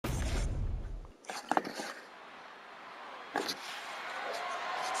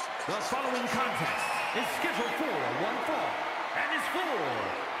The following contest is scheduled for one fall and is for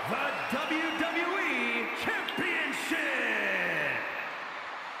the WWE Championship.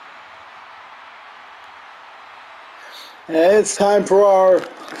 And it's time for our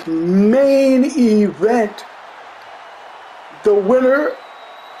main event. The winner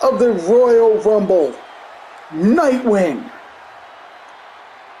of the Royal Rumble, Nightwing,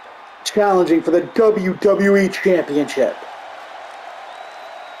 challenging for the WWE Championship.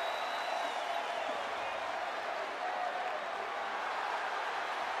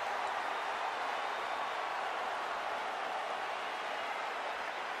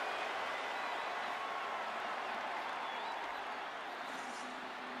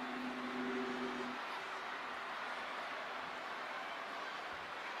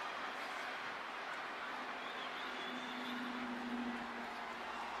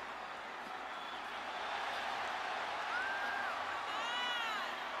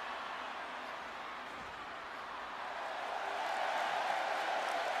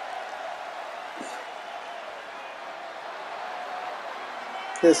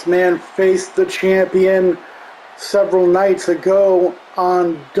 This man faced the champion several nights ago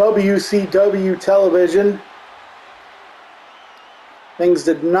on WCW television. Things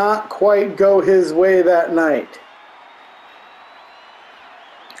did not quite go his way that night.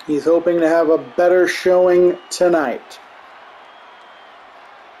 He's hoping to have a better showing tonight.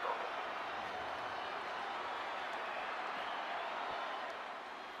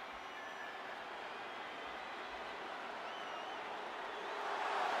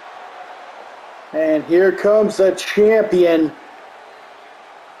 And here comes the champion,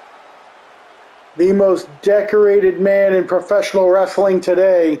 the most decorated man in professional wrestling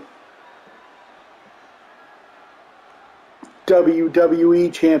today,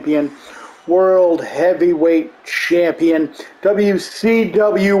 WWE Champion, World Heavyweight Champion,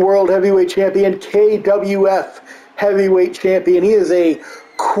 WCW World Heavyweight Champion, KWF Heavyweight Champion. He is a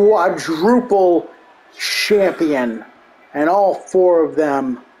quadruple champion, and all four of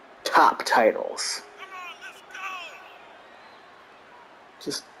them top titles.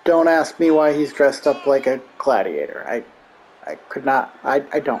 Just don't ask me why he's dressed up like a gladiator. I could not, I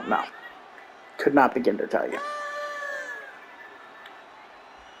don't know. Could not begin to tell you.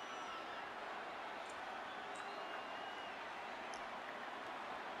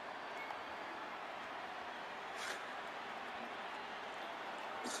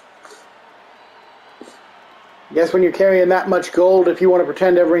 I guess when you're carrying that much gold, if you want to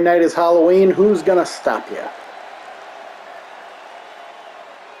pretend every night is Halloween, who's gonna stop you?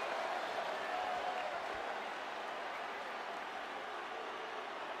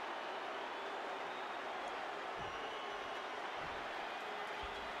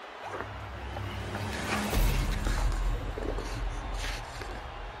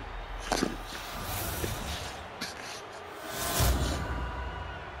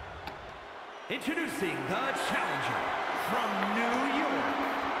 Introducing the challenger from New York,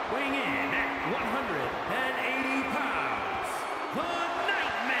 weighing in at 180 pounds, the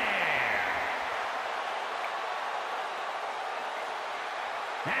Nightmare.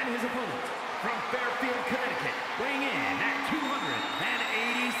 And his opponent from Fairfield, Connecticut, weighing in at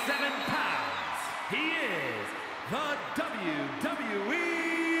 287 pounds, he is the WWE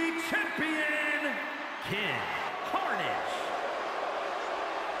Champion, Ken Carnage.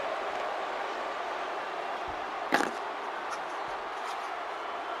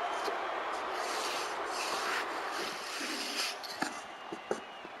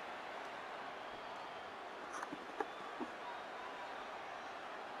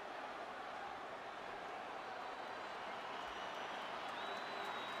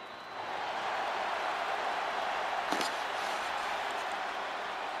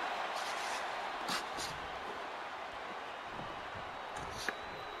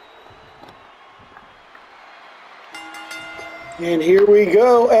 And here we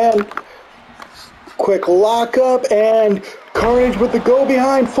go, and quick lockup, and Carnage with the go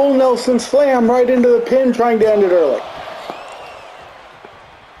behind, full Nelson slam right into the pin, trying to end it early.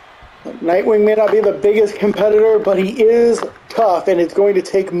 Nightwing may not be the biggest competitor, but he is tough, and it's going to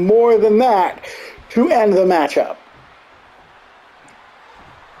take more than that to end the matchup.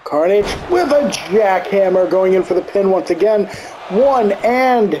 Carnage with a jackhammer going in for the pin once again. One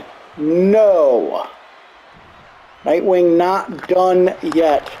and no. Nightwing not done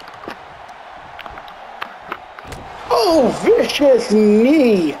yet. Oh, vicious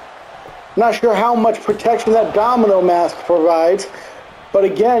knee. Not sure how much protection that domino mask provides, but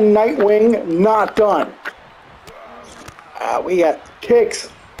again, Nightwing not done. We got kicks,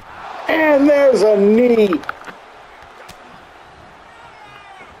 and there's a knee.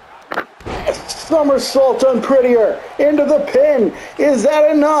 Somersault done prettier. Into the pin. Is that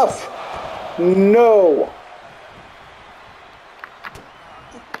enough? No.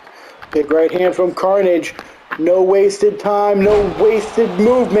 Big right hand from Carnage. No wasted time, no wasted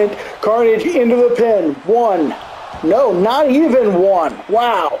movement. Carnage into the pin. 1. No, not even 1.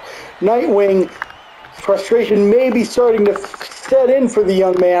 Wow. Nightwing, frustration may be starting to set in for the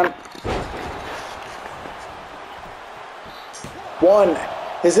young man. 1.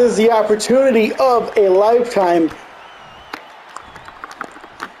 This is the opportunity of a lifetime.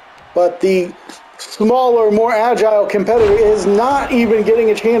 But the smaller, more agile competitor is not even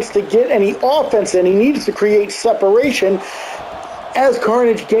getting a chance to get any offense in. He needs to create separation as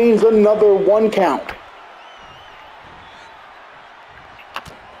Carnage gains another 1 count.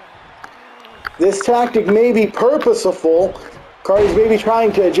 This tactic may be purposeful. Carnage may be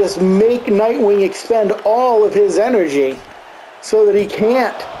trying to just make Nightwing expend all of his energy so that he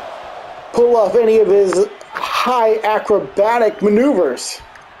can't pull off any of his high acrobatic maneuvers.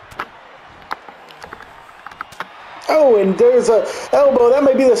 Oh, and there's a elbow. That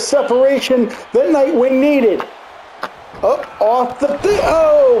may be the separation that Nightwing needed. Oh, off the thing.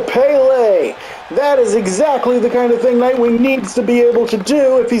 Oh, Pele. That is exactly the kind of thing Nightwing needs to be able to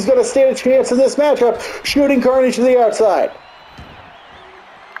do if he's going to stand a chance in this matchup, shooting Carnage to the outside.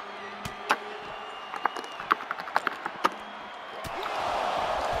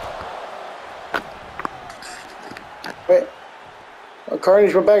 Wait. Well,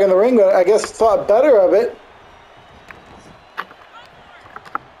 Carnage went back in the ring, but I guess thought better of it.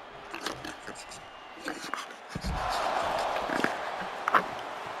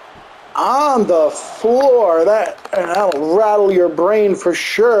 On the floor, that'll rattle your brain for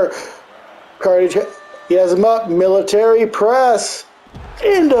sure. Carnage, he has him up, military press,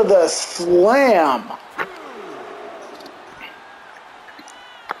 into the slam.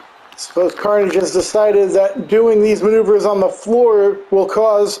 Suppose Carnage has decided that doing these maneuvers on the floor will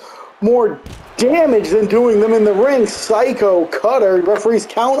cause more damage than doing them in the ring. Psycho cutter, referees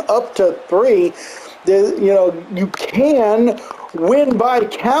count up to 3. You can win by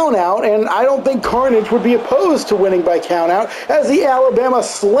countout, and I don't think Carnage would be opposed to winning by countout as the Alabama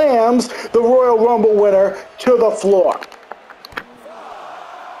slams the Royal Rumble winner to the floor.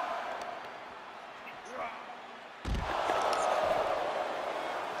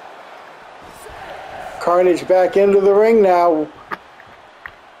 Carnage back into the ring now.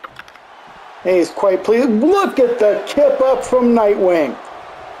 And he's quite pleased. Look at the kip up from Nightwing.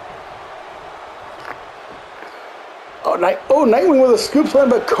 Nightwing with a scoop slam,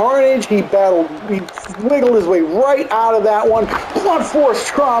 but Carnage, he wiggled his way right out of that one. Blunt force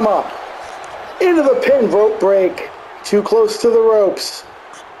trauma. Into the pin, rope break. Too close to the ropes.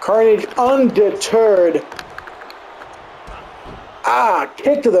 Carnage undeterred.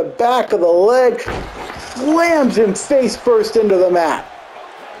 Kick to the back of the leg. Slams him face first into the mat.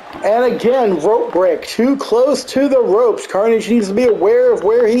 And again, rope break. Too close to the ropes. Carnage needs to be aware of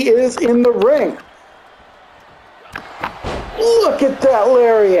where he is in the ring. Look at that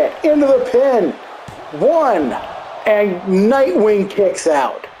lariat into the pin. 1, and Nightwing kicks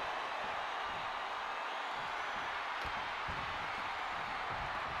out.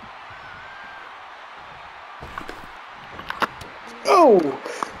 Oh,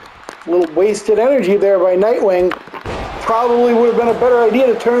 a little wasted energy there by Nightwing. Probably would have been a better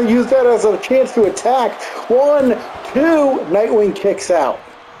idea to use that as a chance to attack. 1, 2, Nightwing kicks out.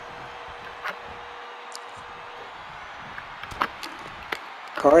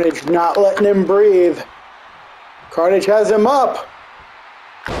 Carnage not letting him breathe. Carnage has him up.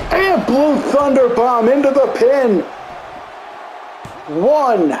 And Blue Thunder Bomb into the pin.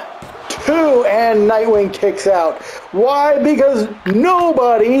 1, 2, and Nightwing kicks out. Why? Because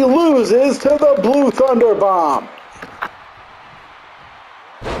nobody loses to the Blue Thunder Bomb.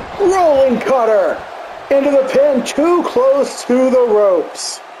 Rolling cutter into the pin, too close to the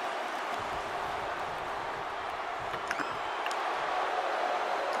ropes.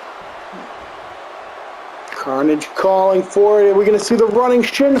 Carnage calling for it. Are we going to see the running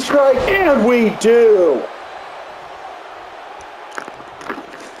shin strike? And we do.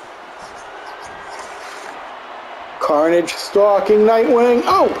 Carnage stalking Nightwing.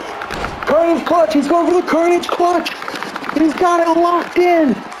 Oh! Carnage clutch. He's going for the Carnage clutch. He's got it locked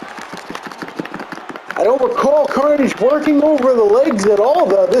in. I don't recall Carnage working over the legs at all,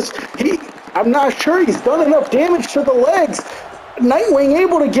 though. I'm not sure he's done enough damage to the legs. Nightwing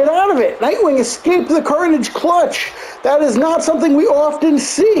able to get out of it. Nightwing escaped the Carnage clutch. That is not something we often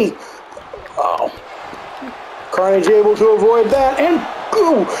see. Oh. Carnage able to avoid that. And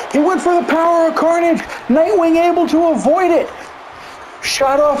he went for the power of Carnage. Nightwing able to avoid it.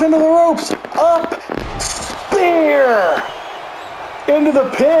 Shot off into the ropes. Up. Spear. Into the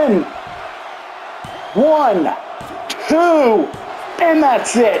pin. 1, 2, and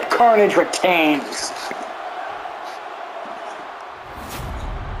that's it. Carnage retains.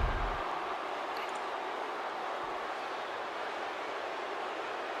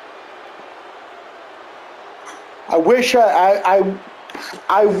 I wish I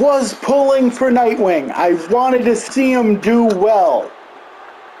was pulling for Nightwing. I wanted to see him do well.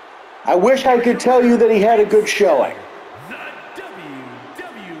 I wish I could tell you that he had a good showing. The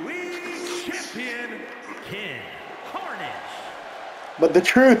WWE Champion, Kid Carnage. But the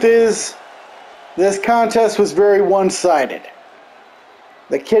truth is, this contest was very one-sided.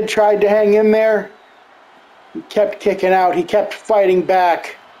 The Kid tried to hang in there. He kept kicking out. He kept fighting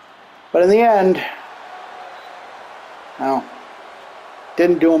back. But in the end, well,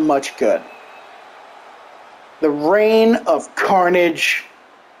 didn't do him much good. The reign of Carnage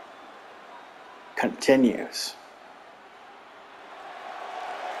continues.